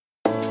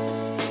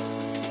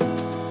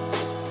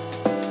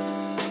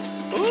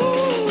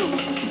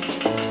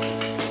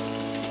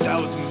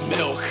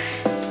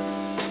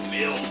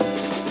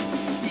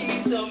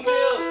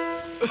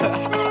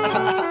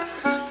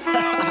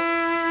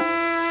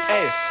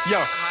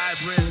Yo.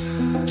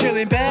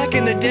 Chilling back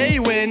in the day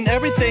when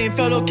everything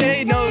felt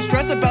okay. No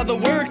stress about the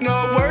work,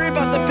 no worry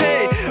about the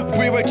pay.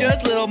 We were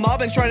just little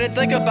mobbins trying to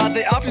think about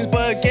the options,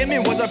 but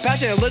gaming was our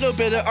passion. A little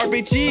bit of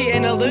RPG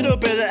and a little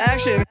bit of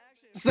action,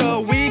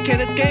 so we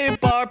can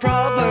escape our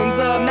problems.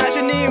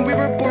 Imagining we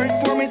were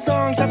performing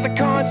songs at the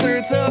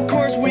concerts. Of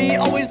course, we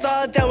always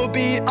thought that would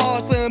be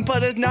awesome,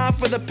 but it's not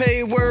for the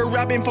pay, we're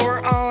rapping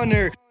for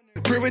honor.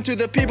 Proving to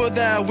the people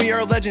that we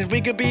are legends. We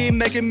could be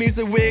making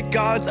music with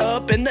gods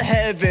up in the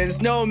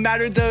heavens. No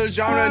matter the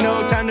genre,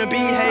 no time to be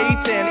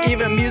hating.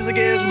 Even music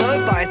is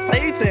loved by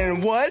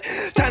Satan. What?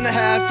 Time to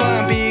have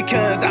fun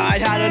because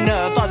I'd had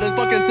enough of this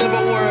fucking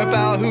civil war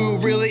about who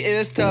really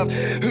is tough,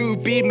 who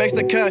beat makes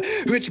the cut,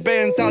 which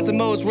band sounds the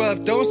most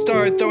rough. Don't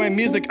start throwing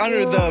music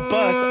under the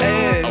bus.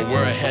 Ay. I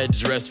wear a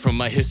headdress from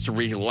my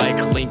history, like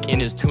Link in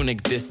his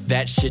tunic. This,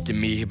 that shit to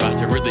me. About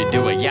to really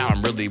do it, yeah,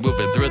 I'm really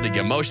moving through the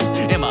emotions.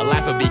 And my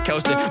life would be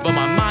coasting, but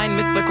my mind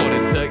missed the code.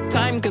 It took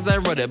time cause I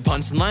wrote it.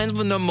 Punchlines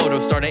with no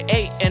motive. Start at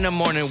 8 in the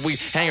morning, we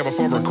hang out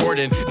before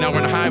recording. Now we're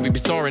in a high, we be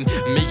soaring.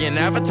 Me and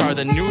Avatar,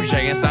 the new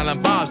Jay and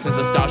Silent Bob. Since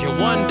nostalgia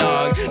one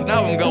dog,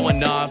 now I'm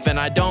going off. And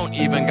I don't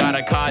even got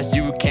a cost.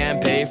 You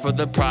can't pay for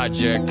the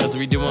project cause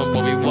we doing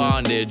what we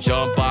wanted.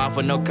 Jump off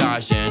with no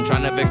caution,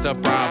 trying to fix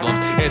up problems.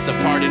 It's a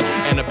pardon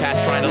and a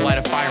past, trying to light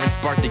a fire and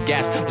spark the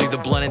gas. Leave the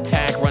blunt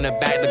intact, run it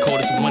back. The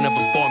coldest winter,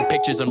 perform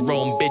pictures and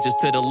rolling bitches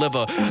to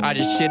deliver. I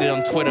just shitted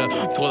on Twitter,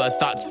 told our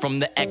thoughts from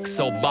the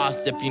XO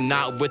boss. If you're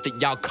not with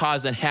it, y'all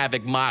causing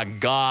havoc, my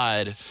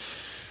God.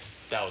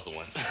 That was the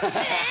one.